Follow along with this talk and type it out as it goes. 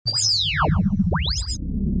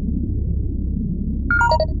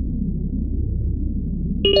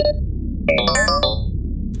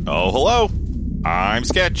Hello, hello. I'm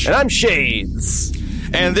Sketch. And I'm Shades.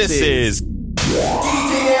 And this is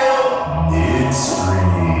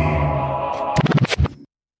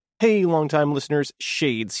Hey, longtime listeners,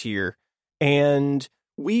 Shades here. And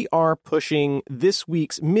we are pushing this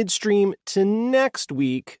week's midstream to next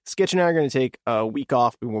week. Sketch and I are going to take a week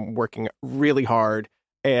off. We've been working really hard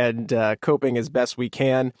and coping as best we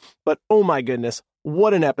can. But oh my goodness,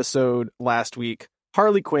 what an episode last week.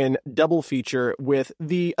 Harley Quinn double feature with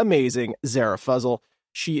the amazing Zara Fuzzle.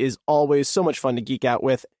 She is always so much fun to geek out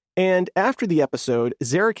with. And after the episode,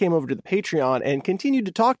 Zara came over to the Patreon and continued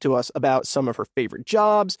to talk to us about some of her favorite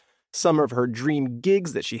jobs, some of her dream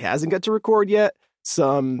gigs that she hasn't got to record yet,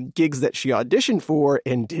 some gigs that she auditioned for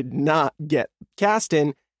and did not get cast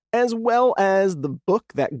in, as well as the book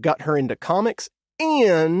that got her into comics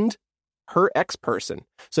and her ex-person.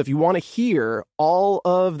 So if you want to hear all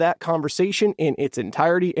of that conversation in its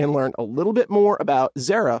entirety and learn a little bit more about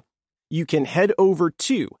Zara, you can head over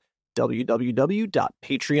to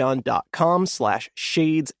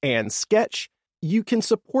www.patreon.com/shadesansketch. You can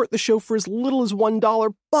support the show for as little as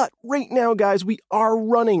 $1, but right now, guys, we are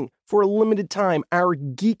running for a limited time our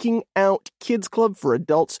Geeking Out Kids Club for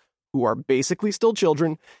adults who are basically still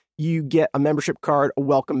children. You get a membership card, a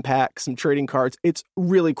welcome pack, some trading cards. It's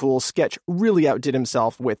really cool. Sketch really outdid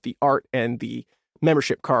himself with the art and the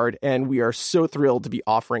membership card, and we are so thrilled to be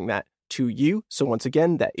offering that to you. So once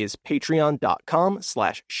again, that is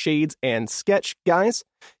patreon.com/shadesansketch. Guys,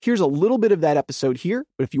 here's a little bit of that episode here,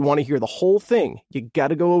 but if you want to hear the whole thing, you got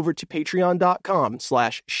to go over to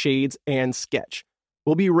patreon.com/shadesansketch.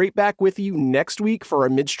 We'll be right back with you next week for our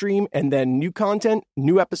midstream, and then new content,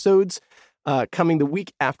 new episodes coming the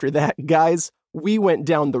week after that. Guys, we went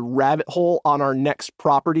down the rabbit hole on our next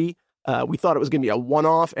property. We thought it was going to be a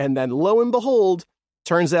one-off, and then lo and behold,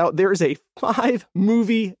 turns out there's a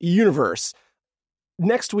 5-movie universe.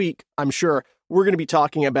 Next week, I'm sure, we're going to be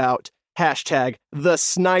talking about hashtag the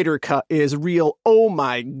Snyder Cut is real. Oh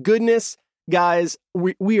my goodness. Guys,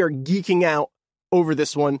 we are geeking out over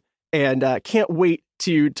this one and can't wait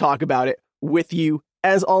to talk about it with you.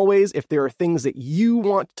 As always, if there are things that you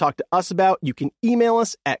want to talk to us about, you can email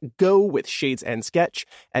us at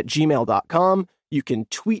gowithshadesansketch@gmail.com. You can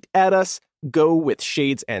tweet at us,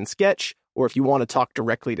 gowithshadesansketch. Or if you want to talk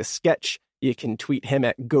directly to Sketch, you can tweet him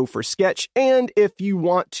at GoForSketch. And if you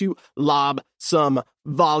want to lob some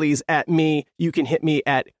volleys at me, you can hit me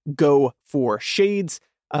at GoForShades.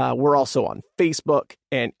 We're also on Facebook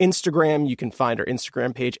and Instagram. You can find our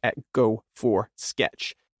Instagram page at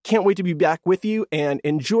GoForSketch. Can't wait to be back with you and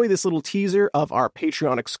enjoy this little teaser of our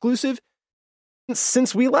Patreon exclusive.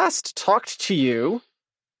 Since we last talked to you,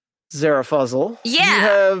 Zara Fuzzle,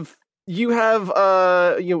 you have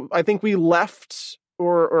I think we left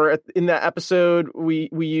or in that episode we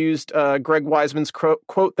used Greg Wiseman's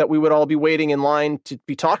quote that we would all be waiting in line to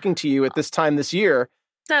be talking to you at this time this year.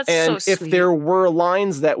 That's and so if sweet. there were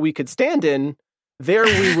lines that we could stand in, there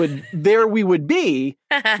we would be.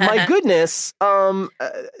 My goodness,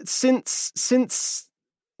 since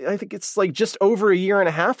I think it's like just over a year and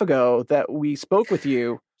a half ago that we spoke with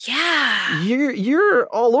you. Yeah. You're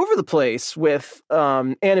all over the place with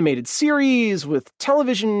animated series, with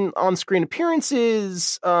television on-screen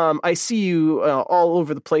appearances. I see you all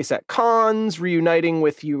over the place at cons, reuniting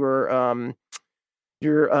with your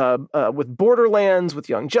with Borderlands, with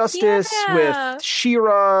Young Justice, with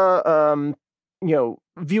She-Ra,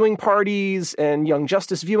 viewing parties and Young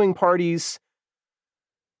Justice viewing parties.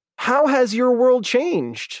 How has your world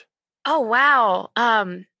changed? Oh, wow.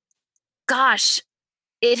 Gosh,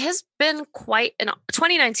 it has been quite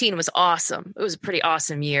 2019 was awesome. It was a pretty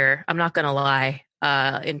awesome year. I'm not going to lie,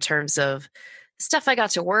 in terms of stuff I got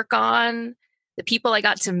to work on, the people I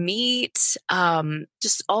got to meet,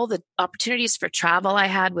 just all the opportunities for travel I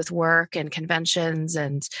had with work and conventions.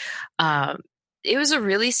 And, it was a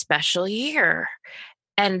really special year.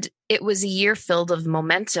 And it was a year filled of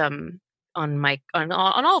momentum on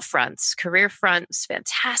all fronts. Career fronts,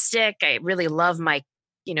 fantastic. I really love my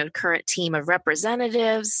current team of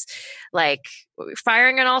representatives. Like, we're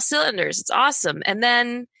firing on all cylinders. It's awesome. And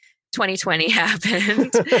then 2020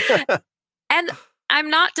 happened. And I'm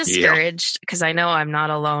not discouraged because I know I'm not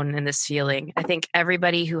alone in this feeling. I think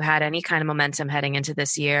everybody who had any kind of momentum heading into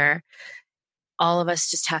this year, all of us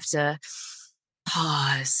just have to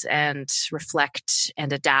pause and reflect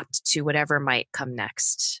and adapt to whatever might come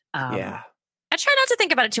next. I try not to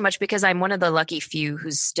think about it too much because I'm one of the lucky few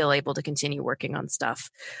who's still able to continue working on stuff.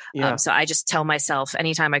 So I just tell myself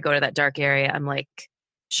anytime I go to that dark area, I'm like,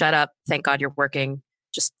 shut up. Thank God you're working.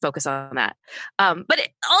 Just focus on that. But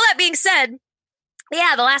all that being said,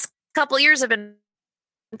 the last couple of years have been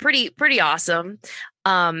pretty awesome.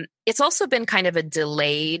 It's also been kind of a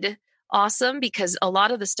delayed awesome because a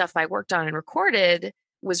lot of the stuff I worked on and recorded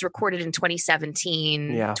was recorded in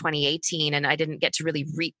 2017, 2018, and I didn't get to really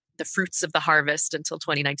reap the fruits of the harvest until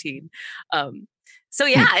 2019. So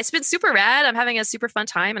yeah, it's been super rad. I'm having a super fun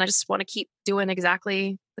time, and I just want to keep doing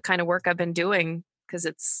exactly the kind of work I've been doing because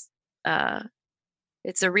it's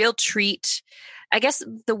a real treat. I guess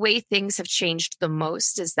the way things have changed the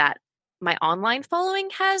most is that my online following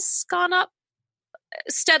has gone up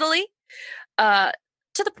steadily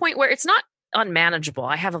to the point where it's not unmanageable.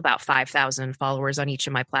 I have about 5,000 followers on each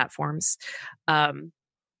of my platforms.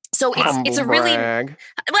 So it's a really,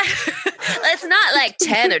 it's not like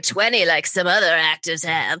 10 or 20 like some other actors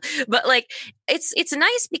have, but like it's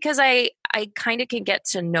nice because I kind of can get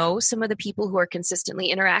to know some of the people who are consistently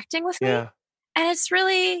interacting with me. And it's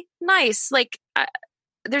really nice. Like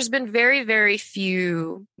there's been very, very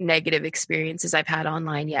few negative experiences I've had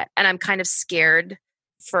online yet. And I'm kind of scared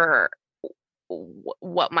for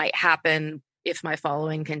what might happen if my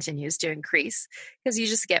following continues to increase, because you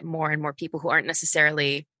just get more and more people who aren't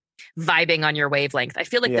necessarily vibing on your wavelength. I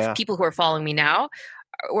feel like the people who are following me now,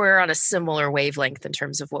 we're on a similar wavelength in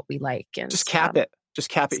terms of what we like. And just cap it. Just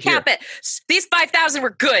cap it. Cap it. These 5,000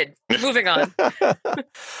 were good. Moving on.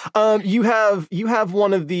 You have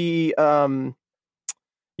one of the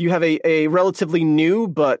you have a relatively new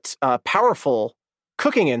but powerful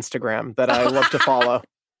cooking Instagram that I love to follow.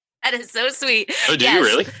 That is so sweet. Oh, do you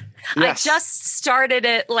really? Yes. I just started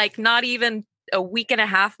it like not even a week and a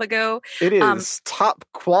half ago. It is top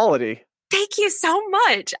quality. Thank you so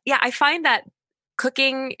much. Yeah, I find that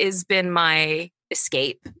cooking has been my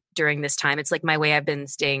escape during this time. It's like my way I've been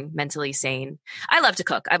staying mentally sane. I love to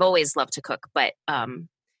cook. I've always loved to cook, but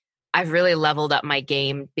I've really leveled up my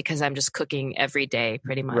game because I'm just cooking every day,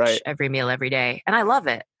 pretty much every meal every day. And I love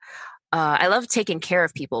it. I love taking care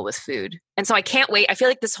of people with food. And so I can't wait. I feel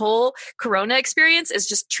like this whole Corona experience is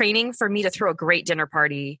just training for me to throw a great dinner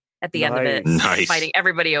party at the end of it. Inviting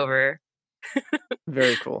everybody over.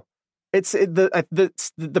 Very cool. It's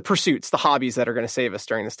the pursuits, the hobbies that are going to save us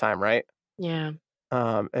during this time, right? Yeah.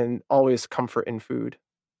 And always comfort in food.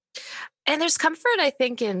 And there's comfort, I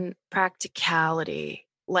think, in practicality,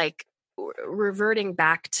 like reverting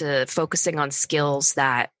back to focusing on skills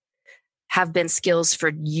that have been skills for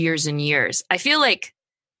years and years. I feel like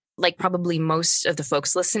probably most of the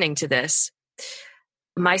folks listening to this,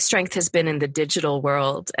 my strength has been in the digital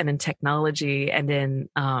world and in technology and in,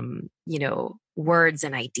 words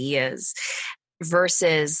and ideas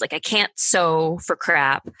versus like, I can't sew for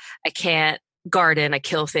crap. I can't garden. I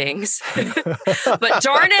kill things, but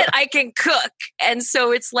darn it, I can cook. And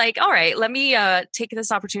so it's like, all right, let me take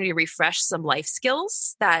this opportunity to refresh some life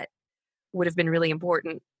skills that would have been really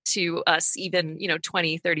important to us even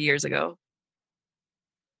 20, 30 years ago.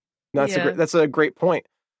 That's a great point,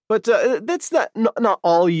 but that's not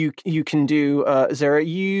all you can do, Zara.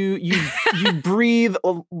 You breathe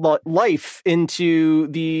life into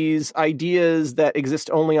these ideas that exist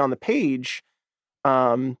only on the page,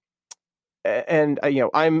 and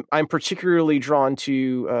I'm particularly drawn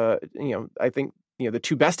to I think the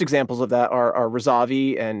two best examples of that are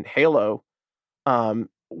Razavi and Halo. And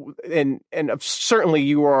certainly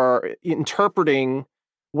you are interpreting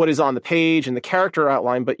what is on the page and the character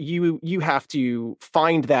outline, but you have to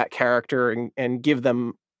find that character and give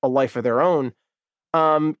them a life of their own.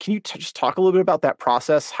 Can you just talk a little bit about that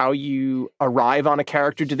process, how you arrive on a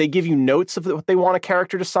character? Do they give you notes of what they want a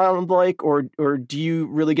character to sound like, or do you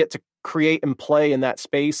really get to create and play in that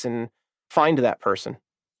space and find that person?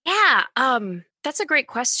 Yeah, that's a great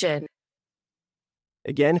question.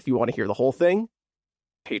 Again, if you want to hear the whole thing,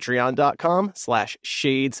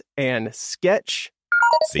 patreon.com/shadesansketch.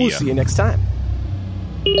 We'll see you next time.